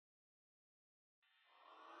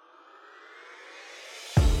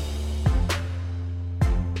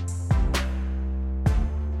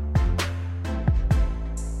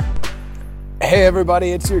Hey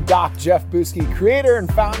everybody, it's your Doc Jeff Buski, creator and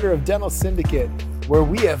founder of Dental Syndicate, where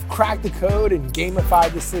we have cracked the code and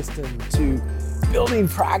gamified the system to building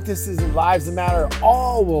practices and lives that matter,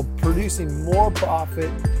 all while producing more profit,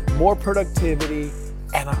 more productivity,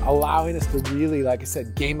 and allowing us to really, like I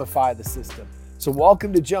said, gamify the system. So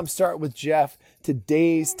welcome to Jumpstart with Jeff.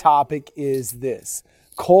 Today's topic is this: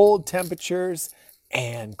 cold temperatures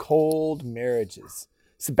and cold marriages.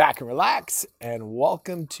 Sit back and relax, and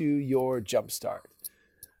welcome to your Jumpstart.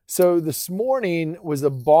 So this morning was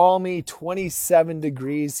a balmy 27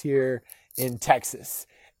 degrees here in Texas.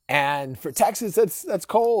 And for Texas, that's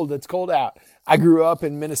cold. It's cold out. I grew up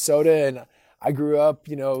in Minnesota, and I grew up,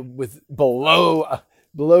 with below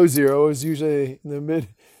zero. It was usually in the mid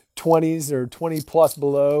 20s or 20 plus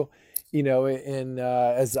below,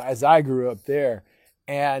 as I grew up there.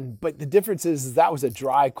 But the difference is that was a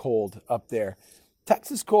dry cold up there.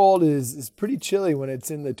 Texas cold is pretty chilly when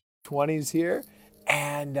it's in the 20s here,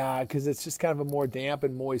 and because it's just kind of a more damp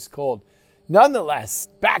and moist cold. Nonetheless,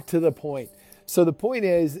 back to the point. So the point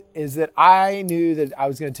is that I knew that I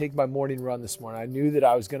was going to take my morning run this morning. I knew that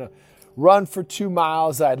I was going to run for 2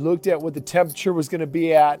 miles. I looked at what the temperature was going to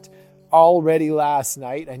be at already last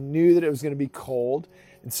night. I knew that it was going to be cold,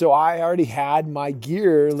 and so I already had my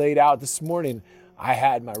gear laid out this morning. I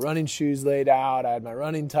had my running shoes laid out. I had my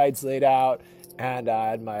running tights laid out. And I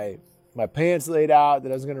had my pants laid out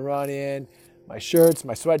that I was going to run in, my shirts,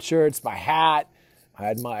 my sweatshirts, my hat. I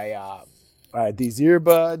had these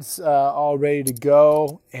earbuds all ready to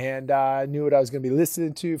go, and I knew what I was going to be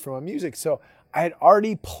listening to for my music. So I had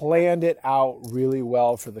already planned it out really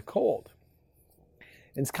well for the cold.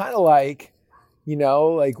 And it's kind of like,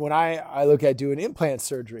 like when I look at doing implant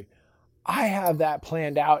surgery, I have that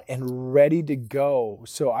planned out and ready to go.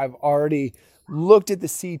 So I've already looked at the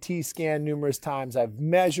CT scan numerous times. I've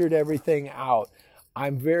measured everything out.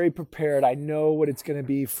 I'm very prepared. I know what it's going to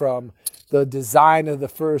be, from the design of the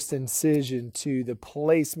first incision to the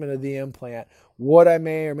placement of the implant, what I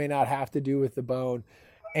may or may not have to do with the bone,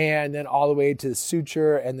 and then all the way to the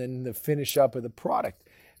suture and then the finish up of the product.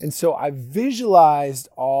 And so I visualized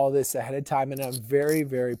all this ahead of time, and I'm very,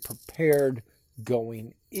 very prepared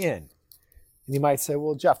going in. And you might say,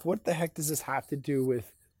 well, Jeff, what the heck does this have to do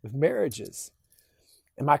with marriages?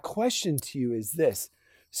 And my question to you is this.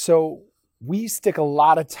 So I stick a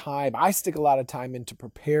lot of time into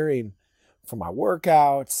preparing for my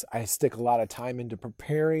workouts. I stick a lot of time into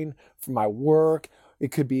preparing for my work.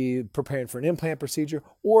 It could be preparing for an implant procedure,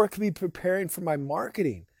 or it could be preparing for my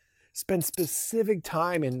marketing. Spend specific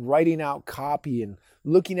time in writing out copy and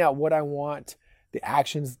looking at what I want the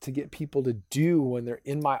actions to get people to do when they're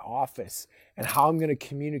in my office, and how I'm going to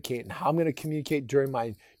communicate, and how I'm going to communicate during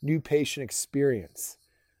my new patient experience.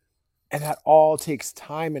 And that all takes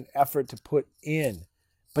time and effort to put in.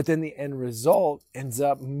 But then the end result ends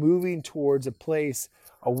up moving towards a place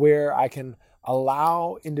where I can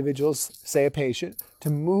allow individuals, say a patient, to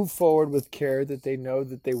move forward with care that they know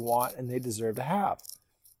that they want and they deserve to have.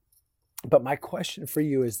 But my question for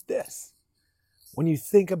you is this: when you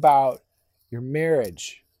think about your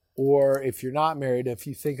marriage, or if you're not married, if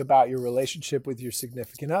you think about your relationship with your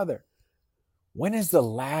significant other, when is the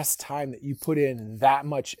last time that you put in that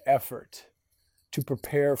much effort to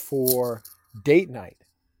prepare for date night?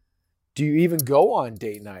 Do you even go on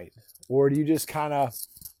date night, or do you just kind of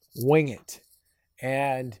wing it?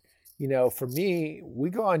 And, for me, we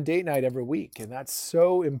go on date night every week, and that's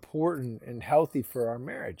so important and healthy for our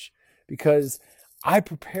marriage, because I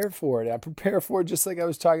prepare for it. I prepare for it just like I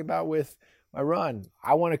was talking about with my run.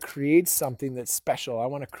 I want to create something that's special. I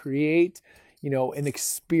want to create, an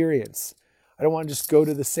experience. I don't want to just go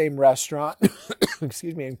to the same restaurant,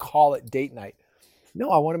 and call it date night.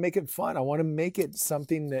 No, I want to make it fun. I want to make it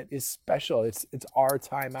something that is special. It's our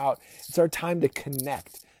time out. It's our time to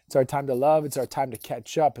connect. It's our time to love. It's our time to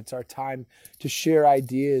catch up. It's our time to share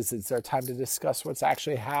ideas. It's our time to discuss what's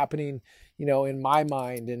actually happening, in my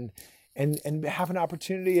mind, and have an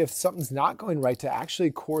opportunity, if something's not going right, to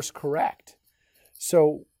actually course correct.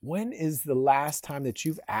 So when is the last time that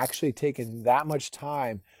you've actually taken that much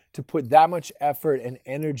time to put that much effort and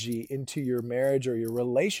energy into your marriage or your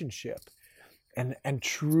relationship and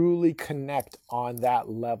truly connect on that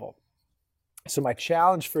level? So my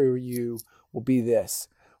challenge for you will be this: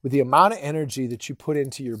 with the amount of energy that you put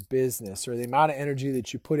into your business, or the amount of energy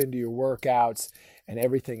that you put into your workouts and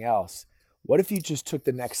everything else, what if you just took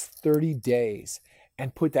the next 30 days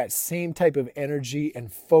and put that same type of energy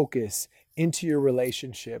and focus into your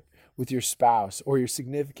relationship with your spouse or your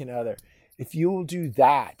significant other? If you will do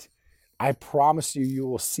that, I promise you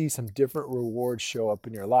will see some different rewards show up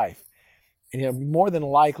in your life. And you'll more than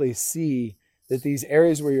likely see that these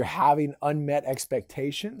areas where you're having unmet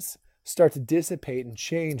expectations start to dissipate and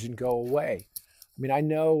change and go away. I mean, I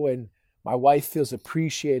know when my wife feels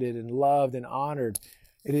appreciated and loved and honored,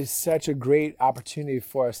 it is such a great opportunity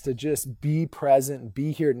for us to just be present and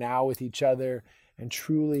be here now with each other and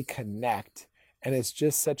truly connect. And it's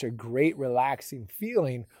just such a great relaxing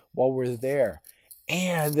feeling while we're there.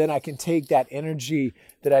 And then I can take that energy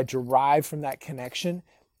that I derive from that connection,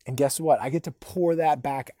 and guess what? I get to pour that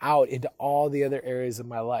back out into all the other areas of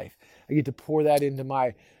my life. I get to pour that into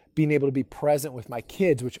my being able to be present with my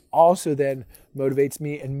kids, which also then motivates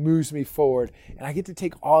me and moves me forward. And I get to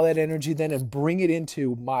take all that energy then and bring it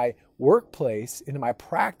into my workplace, into my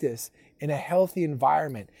practice, in a healthy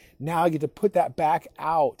environment. Now I get to put that back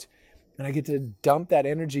out, and I get to dump that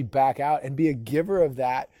energy back out and be a giver of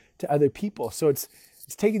that to other people. So it's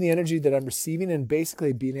taking the energy that I'm receiving and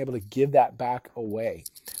basically being able to give that back away.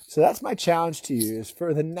 So that's my challenge to you, is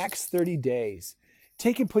for the next 30 days,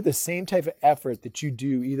 take and put the same type of effort that you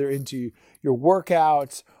do either into your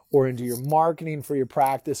workouts or into your marketing for your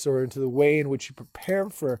practice or into the way in which you prepare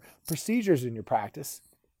for procedures in your practice.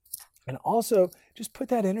 And also just put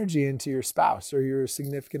that energy into your spouse or your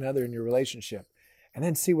significant other in your relationship, and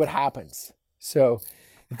then see what happens. So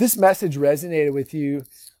if this message resonated with you,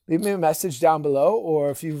 leave me a message down below, or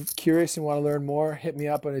if you're curious and want to learn more, hit me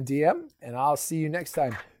up on a DM, and I'll see you next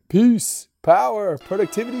time. Peace, power,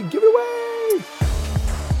 productivity, give it away.